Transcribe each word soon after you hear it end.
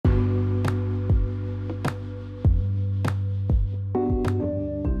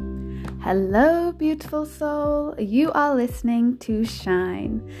Hello, beautiful soul. You are listening to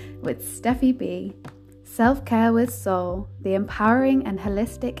Shine with Steffi B. Self-Care with Soul, the empowering and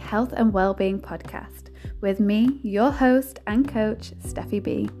holistic health and well-being podcast with me, your host and coach, Steffi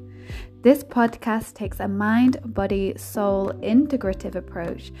B. This podcast takes a mind, body, soul integrative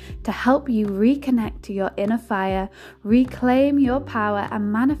approach to help you reconnect to your inner fire, reclaim your power,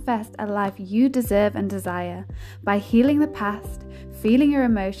 and manifest a life you deserve and desire by healing the past, feeling your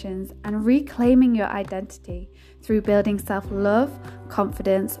emotions, and reclaiming your identity through building self-love,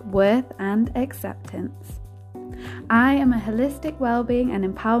 confidence, worth, and acceptance. I am a holistic well-being and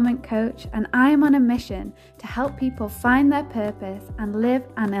empowerment coach, and I am on a mission to help people find their purpose and live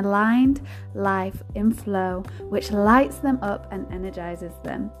an aligned life in flow, which lights them up and energizes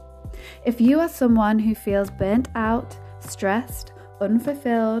them. If you are someone who feels burnt out, stressed,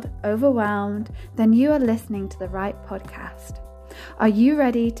 unfulfilled, overwhelmed, then you are listening to the right podcast. Are you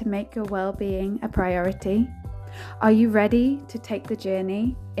ready to make your well-being a priority? Are you ready to take the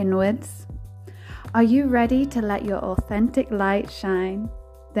journey inwards? Are you ready to let your authentic light shine?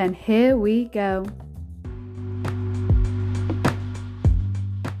 Then here we go.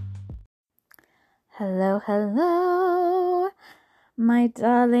 Hello, my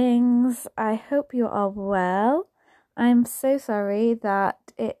darlings. I hope you are well. I'm so sorry that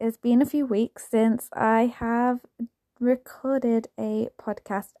it has been a few weeks since I have recorded a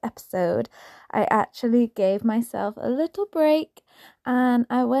podcast episode. I actually gave myself a little break and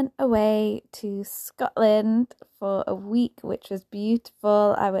I went away to Scotland for a week, which was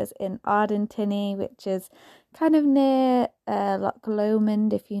beautiful. I was in Ardentiny, which is kind of near Loch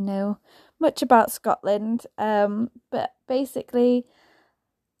Lomond, if you know much about Scotland, but basically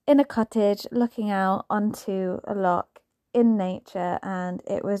in a cottage looking out onto a loch in nature, and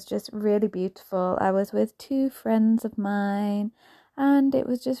it was just really beautiful. I was with two friends of mine and it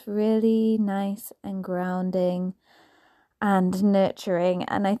was just really nice and grounding and nurturing,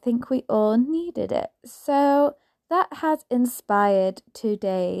 and I think we all needed it. So that has inspired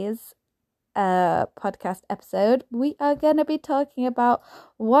today's podcast episode. We are going to be talking about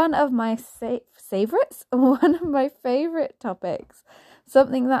one of my favorites, one of my favorite topics,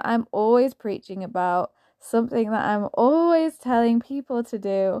 something that I'm always preaching about, something that I'm always telling people to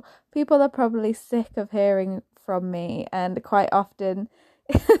do. People are probably sick of hearing from me, and quite often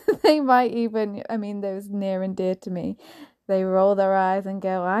they might even, those near and dear to me, they roll their eyes and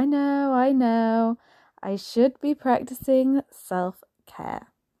go, I know, I should be practicing self-care.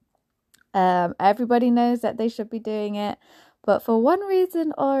 Everybody knows that they should be doing it, but for one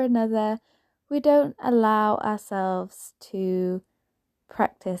reason or another, we don't allow ourselves to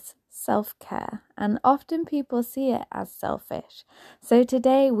practice self-care, and often people see it as selfish. So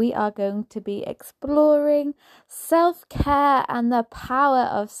today we are going to be exploring self-care and the power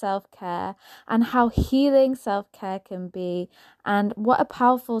of self-care and how healing self-care can be, and what a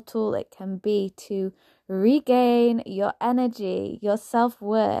powerful tool it can be to regain your energy, your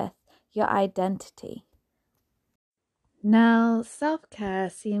self-worth, your identity. Now, self-care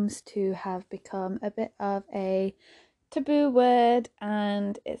seems to have become a bit of a taboo word,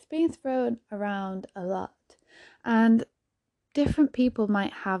 and it's being thrown around a lot, and different people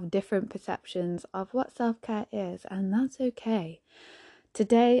might have different perceptions of what self-care is, and that's okay.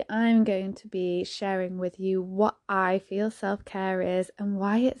 Today I'm going to be sharing with you what I feel self-care is and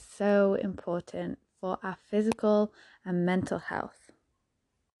why it's so important for our physical and mental health.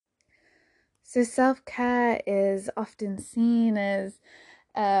 So self-care is often seen as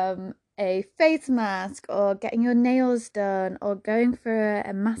a face mask, or getting your nails done, or going for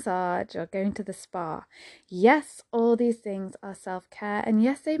a massage, or going to the spa. Yes, all these things are self-care, and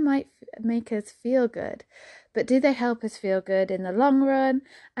yes, they might make us feel good, but do they help us feel good in the long run?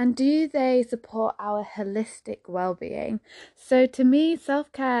 And do they support our holistic well-being? So to me,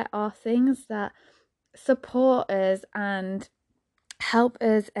 self-care are things that support us and help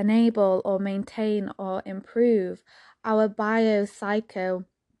us enable or maintain or improve our bio-psycho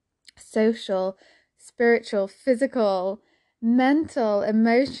social, spiritual, physical, mental,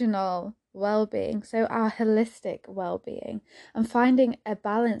 emotional well-being, so our holistic well-being, and finding a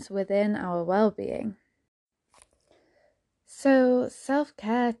balance within our well-being. So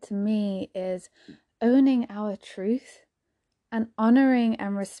self-care to me is owning our truth and honoring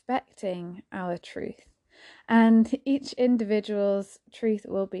and respecting our truth. And each individual's truth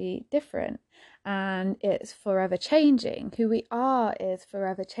will be different, and it's forever changing. Who we are is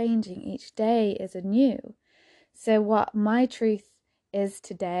forever changing. Each day is anew. So what my truth is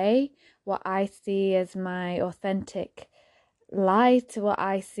today, what I see as my authentic light, what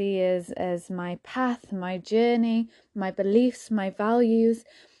I see as my path, my journey, my beliefs, my values,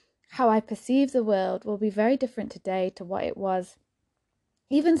 how I perceive the world will be very different today to what it was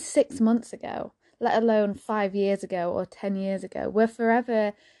even 6 months ago, let alone 5 years ago or 10 years ago. We're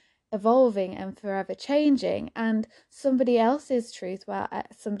forever evolving and forever changing, and somebody else's truth, well,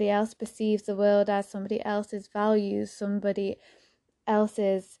 somebody else perceives the world as, somebody else's values, somebody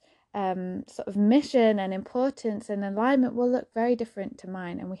else's sort of mission and importance and alignment will look very different to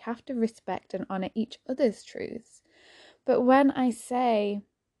mine, and we have to respect and honor each other's truths. But when I say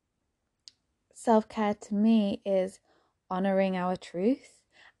self-care, to me is honoring our truth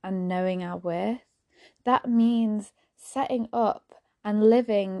and knowing our worth. That means setting up and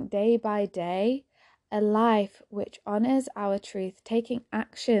living day by day a life which honors our truth, taking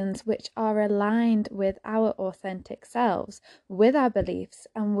actions which are aligned with our authentic selves, with our beliefs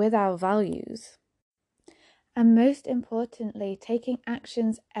and with our values. And most importantly, taking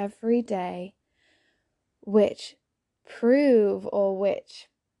actions every day which prove or which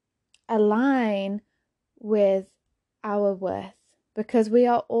align with our worth, because we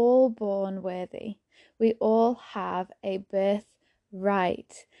are all born worthy. We all have a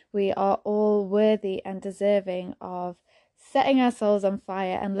birthright. We are all worthy and deserving of setting our souls on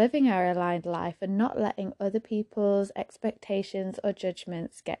fire and living our aligned life, and not letting other people's expectations or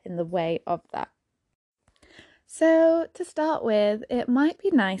judgments get in the way of that. So to start with, it might be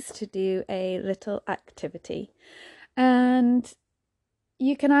nice to do a little activity, and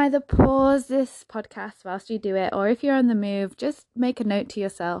you can either pause this podcast whilst you do it, or if you're on the move, just make a note to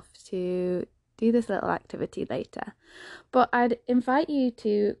yourself to do this little activity later. But I'd invite you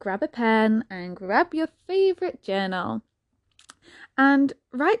to grab a pen and grab your favourite journal and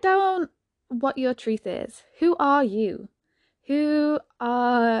write down what your truth is. Who are you? Who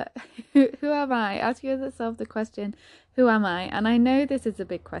am I? Ask yourself the question, who am I? And I know this is a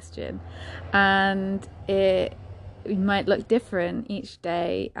big question, and it might look different each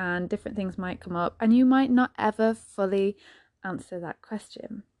day, and different things might come up, and you might not ever fully answer that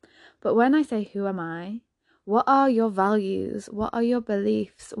question. But when I say who am I, what are your values? What are your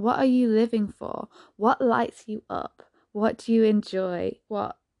beliefs? What are you living for? What lights you up? What do you enjoy?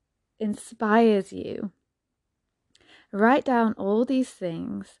 What inspires you? Write down all these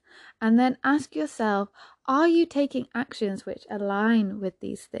things and then ask yourself, are you taking actions which align with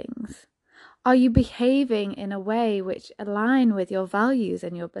these things? Are you behaving in a way which align with your values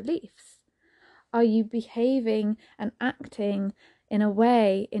and your beliefs? Are you behaving and acting in a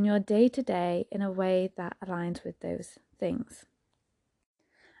way in your day-to-day in a way that aligns with those things?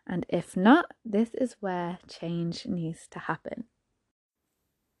 And if not, this is where change needs to happen.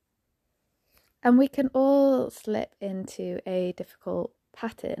 And we can all slip into a difficult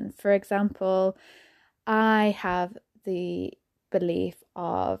pattern. For example, I have the belief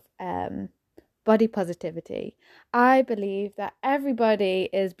of body positivity. I believe that everybody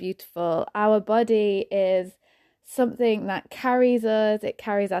is beautiful. Our body is something that carries us, it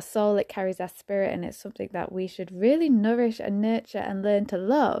carries our soul, it carries our spirit, and it's something that we should really nourish and nurture and learn to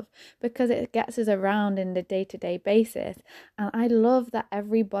love, because it gets us around in the day-to-day basis. And I love that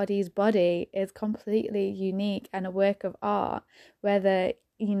everybody's body is completely unique and a work of art, whether,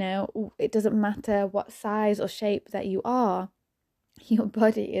 it doesn't matter what size or shape that you are, your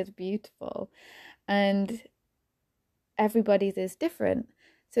body is beautiful, and everybody's is different.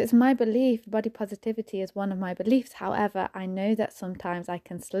 So it's my belief, body positivity is one of my beliefs. However, I know that sometimes I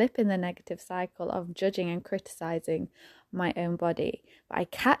can slip in the negative cycle of judging and criticizing my own body. But I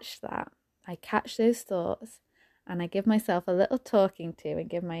catch those thoughts, and I give myself a little talking to, and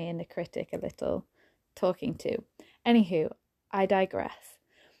give my inner critic a little talking to. Anywho, I digress.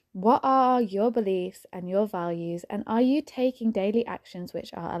 What are your beliefs and your values, and are you taking daily actions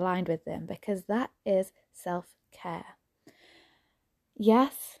which are aligned with them? Because that is self-care.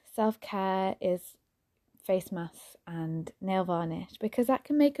 Yes, self-care is face masks and nail varnish, because that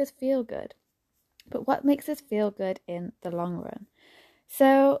can make us feel good. But what makes us feel good in the long run?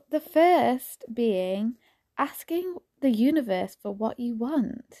 So the first being asking the universe for what you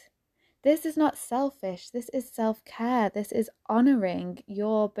want. This is not selfish. This is self-care. This is honoring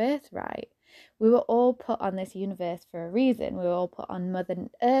your birthright. We were all put on this universe for a reason. We were all put on Mother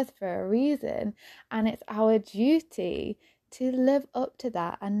Earth for a reason. And it's our duty to live up to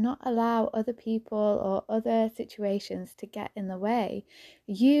that and not allow other people or other situations to get in the way.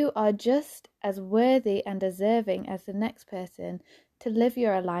 You are just as worthy and deserving as the next person to live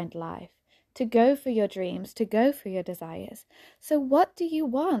your aligned life, to go for your dreams, to go for your desires. So what do you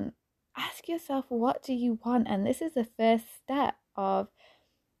want? Ask yourself, what do you want? And this is the first step of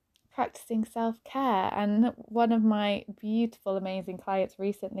practicing self-care. And one of my beautiful, amazing clients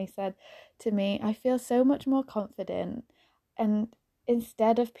recently said to me, I feel so much more confident. And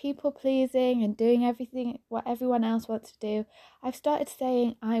instead of people pleasing and doing everything what everyone else wants to do, I've started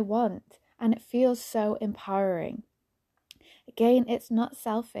saying I want, and it feels so empowering. Again, it's not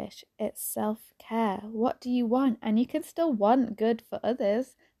selfish, it's self-care. What do you want? And you can still want good for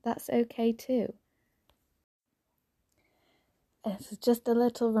others. That's okay too. It's just a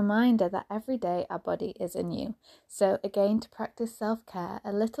little reminder that every day our body is anew. So again, to practice self-care,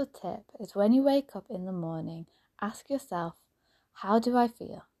 a little tip is when you wake up in the morning, ask yourself, how do I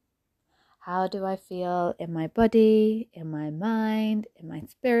feel? How do I feel in my body, in my mind, in my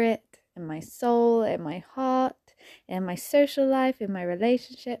spirit, in my soul, in my heart, in my social life, in my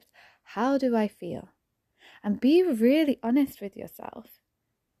relationships? How do I feel? And be really honest with yourself.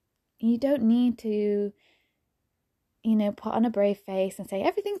 You don't need to, put on a brave face and say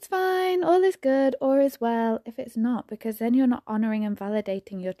everything's fine, all is good, all is well, if it's not, because then you're not honoring and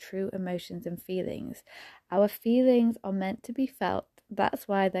validating your true emotions and feelings. Our feelings are meant to be felt. That's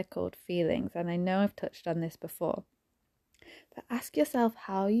why they're called feelings. And I know I've touched on this before. But ask yourself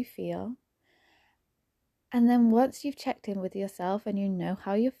how you feel. And then once you've checked in with yourself and you know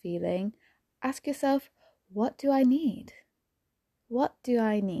how you're feeling, ask yourself, what do I need? What do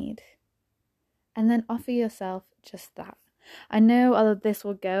I need? And then offer yourself just that. I know all of this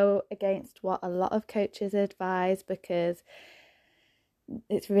will go against what a lot of coaches advise, because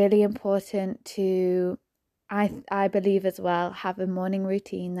it's really important to, I believe as well, have a morning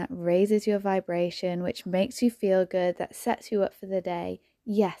routine that raises your vibration, which makes you feel good, that sets you up for the day.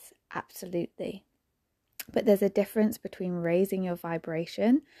 Yes, absolutely. But there's a difference between raising your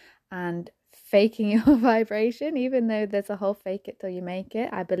vibration and faking your vibration, even though there's a whole fake it till you make it.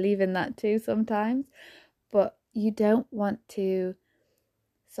 I believe in that too sometimes. But you don't want to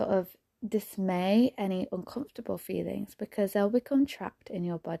sort of dismay any uncomfortable feelings, because they'll become trapped in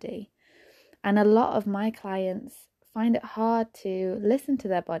your body. And a lot of my clients find it hard to listen to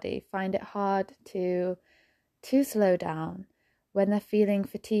their body, find it hard to slow down when they're feeling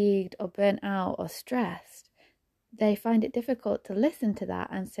fatigued or burnt out or stressed. They find it difficult to listen to that,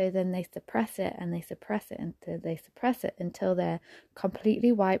 and so then they suppress it and they suppress it until they suppress it until they're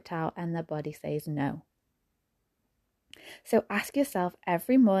completely wiped out and their body says no. So ask yourself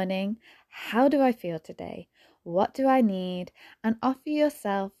every morning, how do I feel today? What do I need? And offer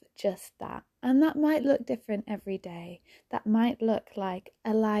yourself just that. And that might look different every day. That might look like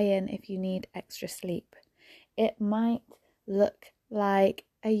a lie-in if you need extra sleep. It might look like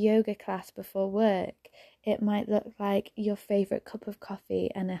a yoga class before work. It might look like your favorite cup of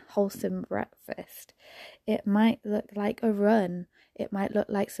coffee and a wholesome breakfast. It might look like a run. It might look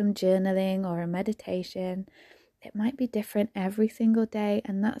like some journaling or a meditation. It might be different every single day,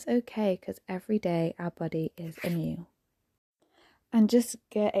 and that's okay, because every day our body is anew. And just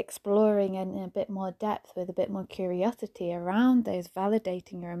get exploring in a bit more depth with a bit more curiosity around those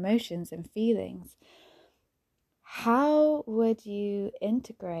validating your emotions and feelings. How would you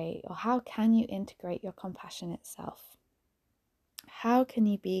integrate, or how can you integrate your compassionate self? How can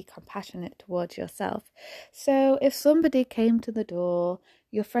you be compassionate towards yourself? So if somebody came to the door,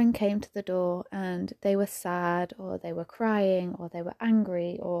 your friend came to the door and they were sad, or they were crying, or they were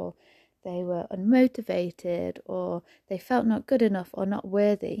angry, or they were unmotivated, or they felt not good enough or not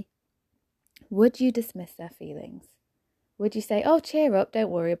worthy, would you dismiss their feelings? Would you say, oh, cheer up, don't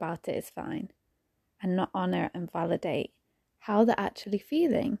worry about it, it's fine, and not honour and validate how they're actually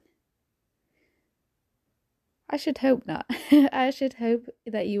feeling? I should hope not. I should hope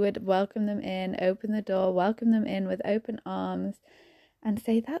that you would welcome them in, open the door, welcome them in with open arms, and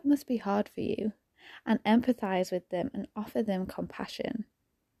say that must be hard for you, and empathize with them and offer them compassion.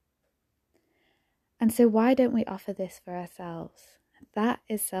 And so why don't we offer this for ourselves? That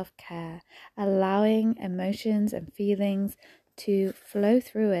is self-care, allowing emotions and feelings to flow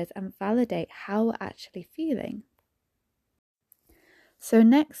through us and validate how we're actually feeling. So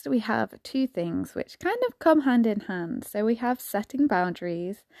next we have two things which kind of come hand in hand. So we have setting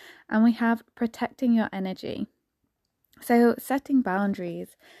boundaries and we have protecting your energy. So setting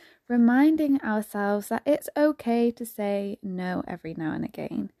boundaries, reminding ourselves that it's okay to say no every now and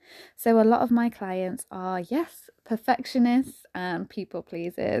again. So a lot of my clients are, yes, perfectionists and people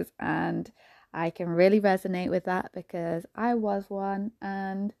pleasers, and I can really resonate with that because I was one,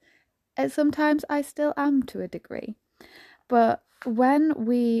 and sometimes I still am to a degree. But when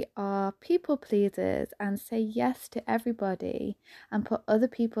we are people pleasers and say yes to everybody and put other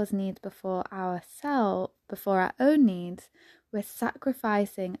people's needs before ourselves, before our own needs, we're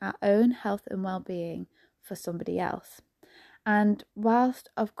sacrificing our own health and well-being for somebody else. And whilst,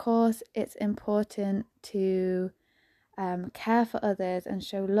 of course, it's important to care for others and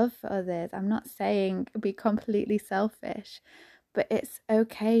show love for others, I'm not saying be completely selfish, But it's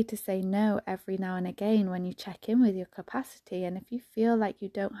okay to say no every now and again when you check in with your capacity. And if you feel like you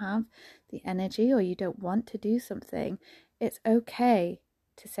don't have the energy or you don't want to do something, it's okay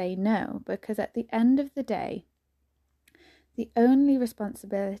to say no, because at the end of the day, the only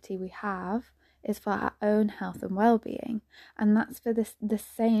responsibility we have is for our own health and well-being, and that's for the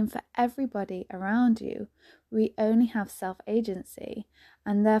same for everybody around you. We only have self-agency,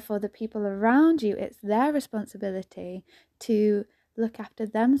 and therefore the people around you, it's their responsibility to look after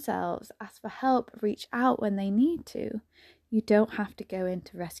themselves, ask for help, reach out when they need to. You don't have to go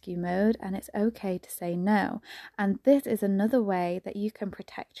into rescue mode, and it's okay to say no. And this is another way that you can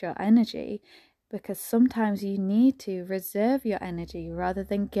protect your energy, because sometimes you need to reserve your energy rather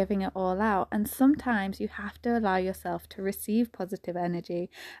than giving it all out. And sometimes you have to allow yourself to receive positive energy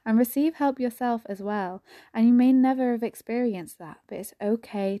and receive help yourself as well. And you may never have experienced that, but it's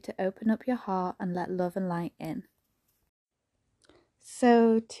okay to open up your heart and let love and light in.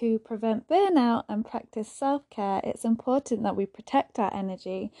 So to prevent burnout and practice self-care, it's important that we protect our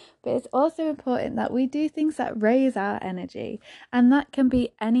energy, but it's also important that we do things that raise our energy. And that can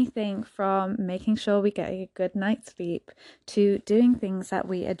be anything from making sure we get a good night's sleep to doing things that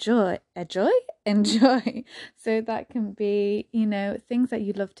we enjoy. So that can be, things that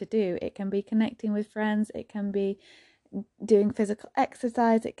you love to do. It can be connecting with friends. It can be doing physical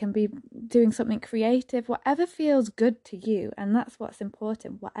exercise, it can be doing something creative, whatever feels good to you. And that's what's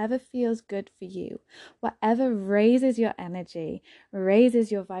important, whatever feels good for you, whatever raises your energy,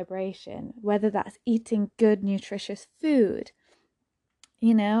 raises your vibration, whether that's eating good nutritious food.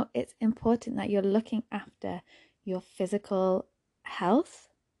 It's important that you're looking after your physical health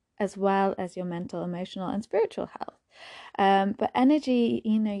as well as your mental, emotional and spiritual health. But energy,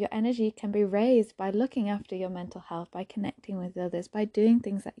 your energy can be raised by looking after your mental health, by connecting with others, by doing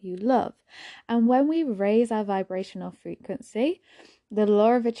things that you love. And when we raise our vibrational frequency, the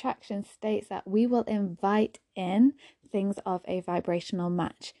law of attraction states that we will invite in things of a vibrational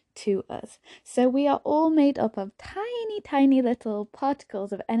match to us. So we are all made up of tiny, tiny little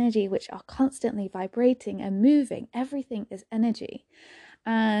particles of energy which are constantly vibrating and moving. Everything is energy.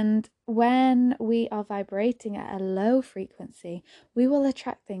 And when we are vibrating at a low frequency, we will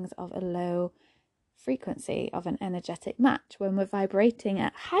attract things of a low frequency, of an energetic match. When we're vibrating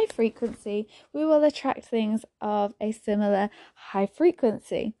at high frequency, we will attract things of a similar high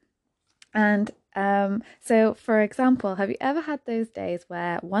frequency. And so, for example, have you ever had those days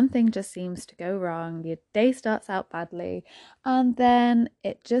where one thing just seems to go wrong, your day starts out badly, and then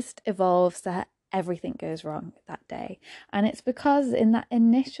it just evolves that everything goes wrong that day? And it's because in that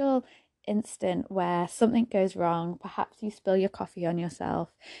initial instant where something goes wrong, perhaps you spill your coffee on yourself,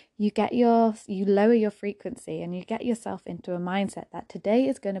 you lower your frequency and you get yourself into a mindset that today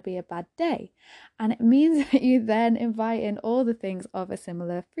is going to be a bad day. And it means that you then invite in all the things of a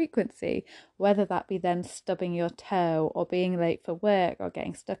similar frequency, whether that be then stubbing your toe or being late for work or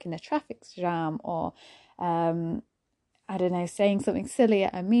getting stuck in a traffic jam or saying something silly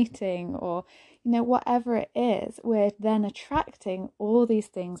at a meeting, or whatever it is. We're then attracting all these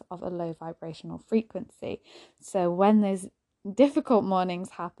things of a low vibrational frequency. So when those difficult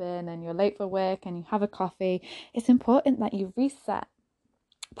mornings happen and you're late for work and you have a coffee, it's important that you reset.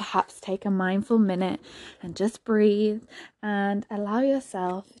 Perhaps take a mindful minute and just breathe and allow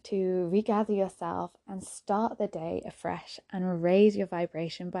yourself to regather yourself and start the day afresh and raise your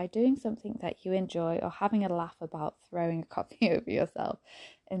vibration by doing something that you enjoy, or having a laugh about throwing a coffee over yourself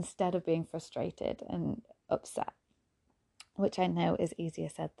instead of being frustrated and upset, which I know is easier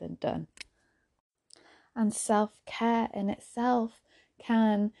said than done. And self-care in itself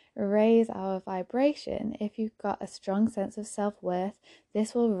can raise our vibration. If you've got a strong sense of self-worth,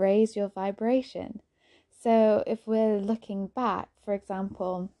 this will raise your vibration. So if we're looking back, for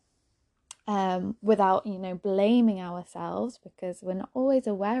example, without blaming ourselves, because we're not always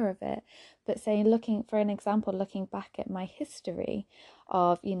aware of it, but looking back at my history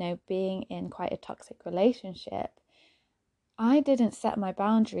of being in quite a toxic relationship, I didn't set my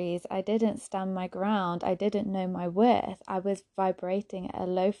boundaries, I didn't stand my ground, I didn't know my worth, I was vibrating at a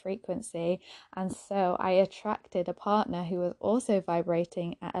low frequency, and so I attracted a partner who was also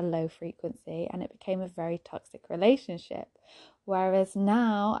vibrating at a low frequency, and it became a very toxic relationship. Whereas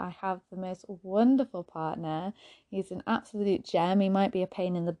now I have the most wonderful partner. He's an absolute gem. He might be a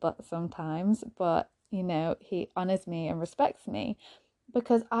pain in the butt sometimes, but he honors me and respects me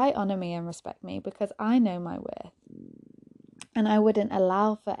because I honor me and respect me, because I know my worth. And I wouldn't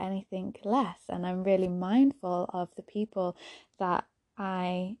allow for anything less. And I'm really mindful of the people that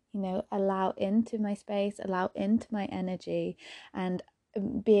I, allow into my space, allow into my energy. And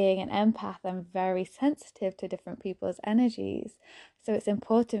being an empath, I'm very sensitive to different people's energies. So it's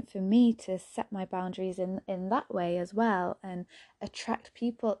important for me to set my boundaries in that way as well, and attract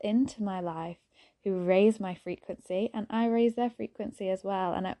people into my life who raise my frequency, and I raise their frequency as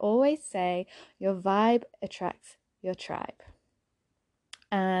well. And I always say your vibe attracts your tribe.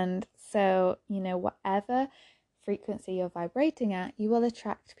 And so, whatever frequency you're vibrating at, you will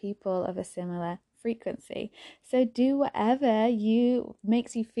attract people of a similar frequency. So do whatever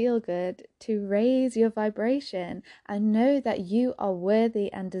makes you feel good to raise your vibration, and know that you are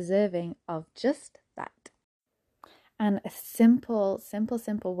worthy and deserving of just that. And a simple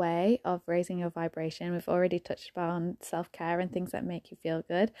way of raising your vibration, we've already touched upon self-care and things that make you feel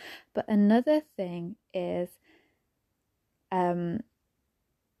good, but another thing is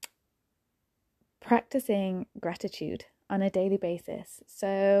practicing gratitude on a daily basis.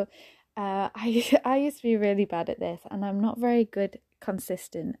 So I used to be really bad at this, and I'm not very good,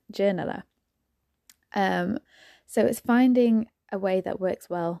 consistent journaler. So it's finding a way that works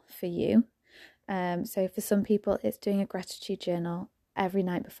well for you. So for some people, it's doing a gratitude journal every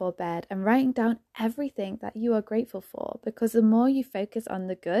night before bed and writing down everything that you are grateful for, because the more you focus on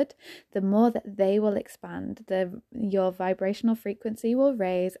the good, the more that they will expand, your vibrational frequency will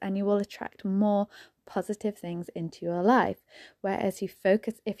raise, and you will attract more positive things into your life. Whereas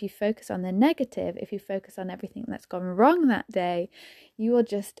if you focus on the negative, if you focus on everything that's gone wrong that day, you will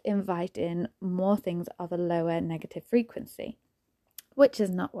just invite in more things of a lower negative frequency, which is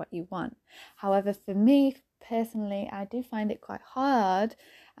not what you want. However, for me personally, I do find it quite hard,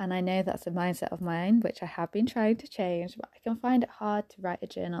 and I know that's a mindset of mine which I have been trying to change, but I can find it hard to write a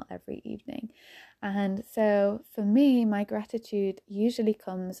journal every evening. And so for me, my gratitude usually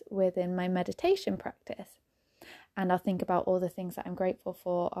comes within my meditation practice, and I'll think about all the things that I'm grateful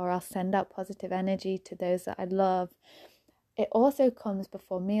for, or I'll send out positive energy to those that I love. It also comes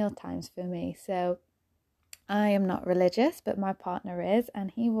before meal times for me. So I am not religious, but my partner is,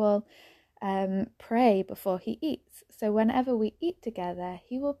 and he will pray before he eats. So whenever we eat together,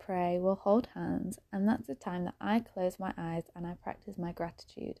 he will pray, we'll hold hands, and that's the time that I close my eyes and I practice my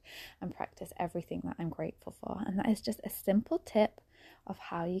gratitude and practice everything that I'm grateful for. And that is just a simple tip of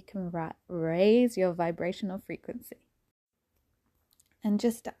how you can raise your vibrational frequency. And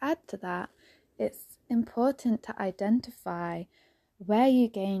just to add to that, it's important to identify where you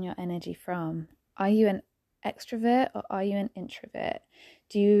gain your energy from. Are you an extrovert or are you an introvert?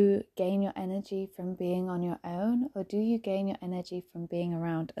 Do you gain your energy from being on your own, or do you gain your energy from being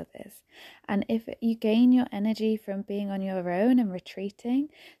around others? And if you gain your energy from being on your own and retreating,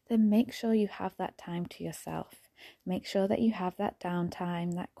 then make sure you have that time to yourself. Make sure that you have that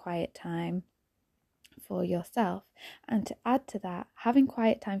downtime, that quiet time for yourself. And to add to that, having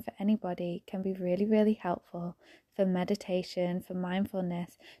quiet time for anybody can be really, really helpful for meditation, for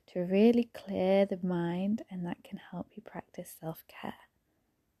mindfulness, to really clear the mind, and that can help you practice self-care.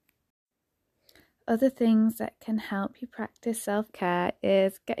 Other things that can help you practice self-care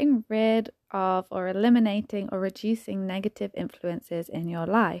is getting rid of or eliminating or reducing negative influences in your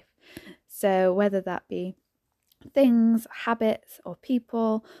life. So whether that be things, habits, or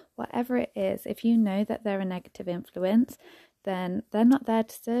people, whatever it is, if you know that they're a negative influence, then they're not there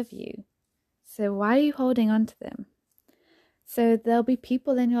to serve you. So why are you holding on to them? So there'll be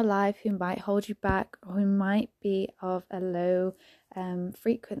people in your life who might hold you back, or who might be of a low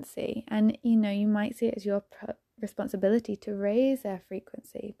frequency, and you might see it as your responsibility to raise their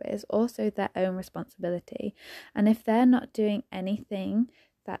frequency, but it's also their own responsibility. And if they're not doing anything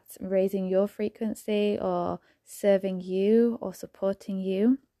that's raising your frequency or serving you or supporting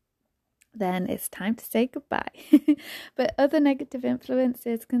you, then it's time to say goodbye. But other negative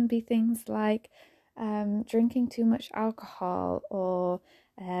influences can be things like drinking too much alcohol, or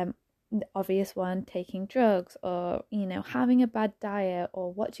the obvious one, taking drugs, or having a bad diet,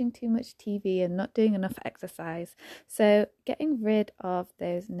 or watching too much TV and not doing enough exercise. So getting rid of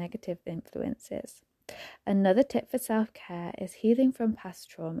those negative influences. Another tip for self-care is healing from past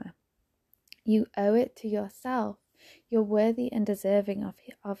trauma. You owe it to yourself. You're worthy and deserving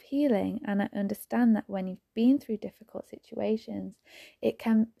of healing, and I understand that when you've been through difficult situations, it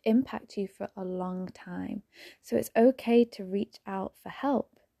can impact you for a long time. So it's okay to reach out for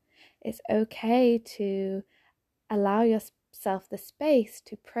help. It's okay to allow yourself the space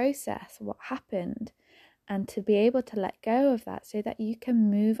to process what happened, and to be able to let go of that so that you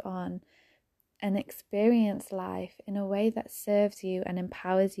can move on and experience life in a way that serves you and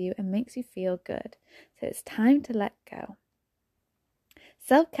empowers you and makes you feel good. So it's time to let go.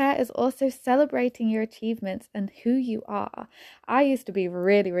 Self-care is also celebrating your achievements and who you are. I used to be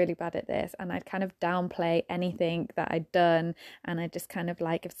really, really bad at this, and I'd kind of downplay anything that I'd done. And I just kind of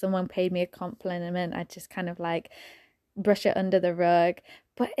like, if someone paid me a compliment, I'd just kind of like brush it under the rug.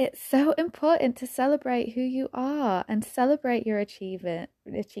 But it's so important to celebrate who you are and celebrate your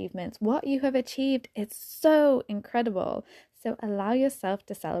achievements. What you have achieved is so incredible. So allow yourself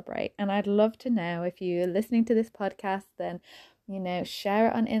to celebrate. And I'd love to know, if you're listening to this podcast, then share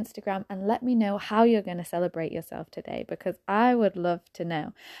it on Instagram and let me know how you're going to celebrate yourself today, because I would love to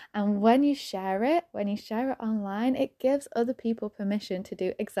know. And when you share it online, it gives other people permission to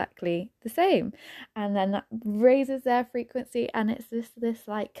do exactly the same. And then that raises their frequency, and it's this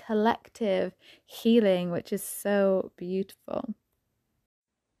like collective healing, which is so beautiful.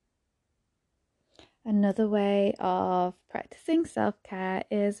 Another way of practicing self-care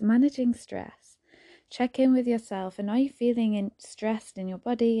is managing stress. Check in with yourself, and are you feeling stressed in your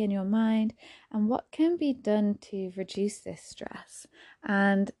body, in your mind, and what can be done to reduce this stress?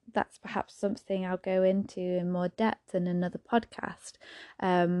 And that's perhaps something I'll go into in more depth in another podcast,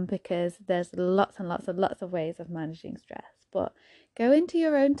 because there's lots of ways of managing stress. But go into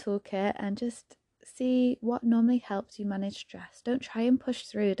your own toolkit and just see what normally helps you manage stress. Don't try and push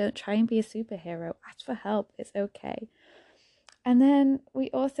through. Don't try and be a superhero. Ask for help. It's okay. And then we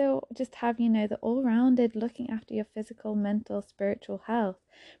also just have, the all-rounded looking after your physical, mental, spiritual health,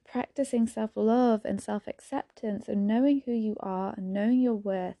 practicing self-love and self-acceptance, and knowing who you are and knowing your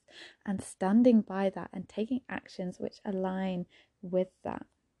worth and standing by that and taking actions which align with that.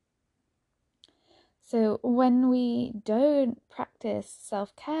 So when we don't practice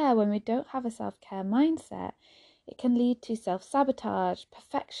self-care, when we don't have a self-care mindset, it can lead to self-sabotage,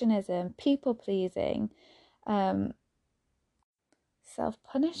 perfectionism, people-pleasing,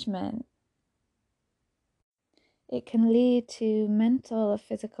 self-punishment. It can lead to mental or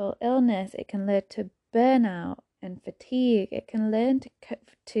physical illness. It can lead to burnout and fatigue. It can lead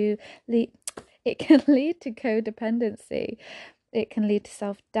to codependency. It can lead to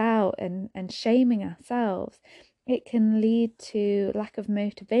self-doubt and shaming ourselves. It can lead to lack of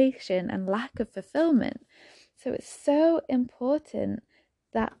motivation and lack of fulfillment. So it's so important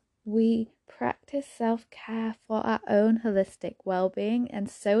that we practice self-care for our own holistic well-being, and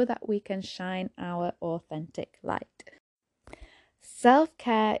so that we can shine our authentic light.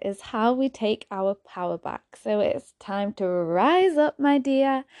 Self-care is how we take our power back. So it's time to rise up, my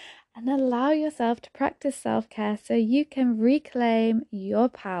dear, and allow yourself to practice self-care so you can reclaim your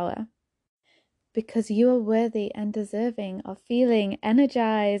power. Because you are worthy and deserving of feeling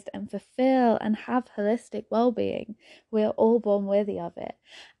energized and fulfilled and have holistic well-being. We are all born worthy of it.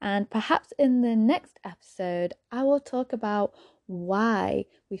 And perhaps in the next episode, I will talk about why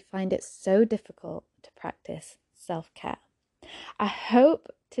we find it so difficult to practice self-care. I hope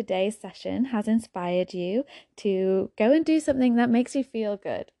today's session has inspired you to go and do something that makes you feel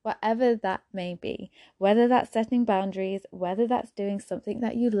good, whatever that may be, whether that's setting boundaries, whether that's doing something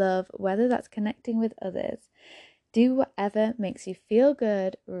that you love, whether that's connecting with others. Do whatever makes you feel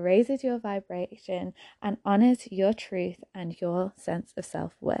good, raises your vibration, and honors your truth and your sense of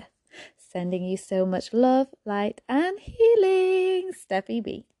self-worth. Sending you so much love, light, and healing, Steffi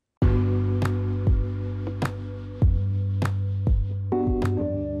B.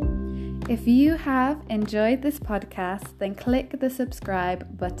 If you have enjoyed this podcast, then click the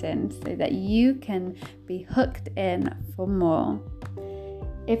subscribe button so that you can be hooked in for more.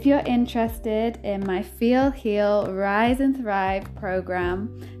 If you're interested in my Feel, Heal, Rise and Thrive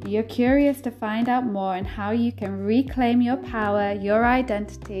program, you're curious to find out more on how you can reclaim your power, your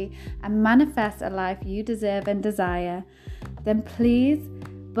identity, and manifest a life you deserve and desire, then please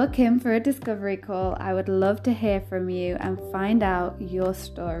book in for a discovery call. I would love to hear from you and find out your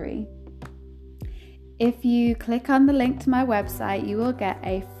story. If you click on the link to my website, you will get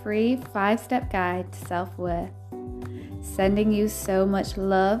a free 5-step guide to self-worth. Sending you so much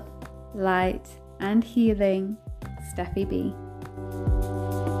love, light, and healing, Steffi B.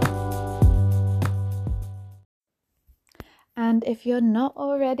 And if you're not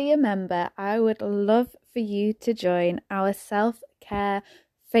already a member, I would love for you to join our self-care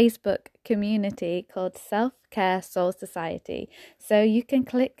Facebook community called Self-Care Soul Society. So you can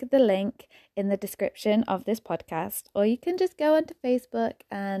click the link in the description of this podcast, or you can just go onto Facebook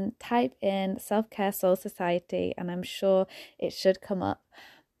and type in Self-Care Soul Society, and I'm sure it should come up.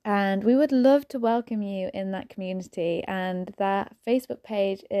 And we would love to welcome you in that community. And that Facebook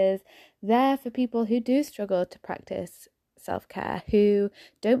page is there for people who do struggle to practice self-care, who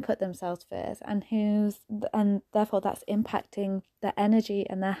don't put themselves first, and therefore that's impacting their energy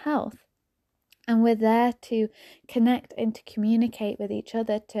and their health. And we're there to connect and to communicate with each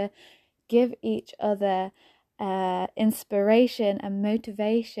other, to give each other inspiration and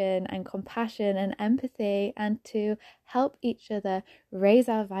motivation and compassion and empathy, and to help each other raise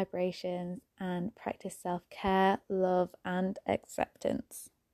our vibrations and practice self-care, love, and acceptance.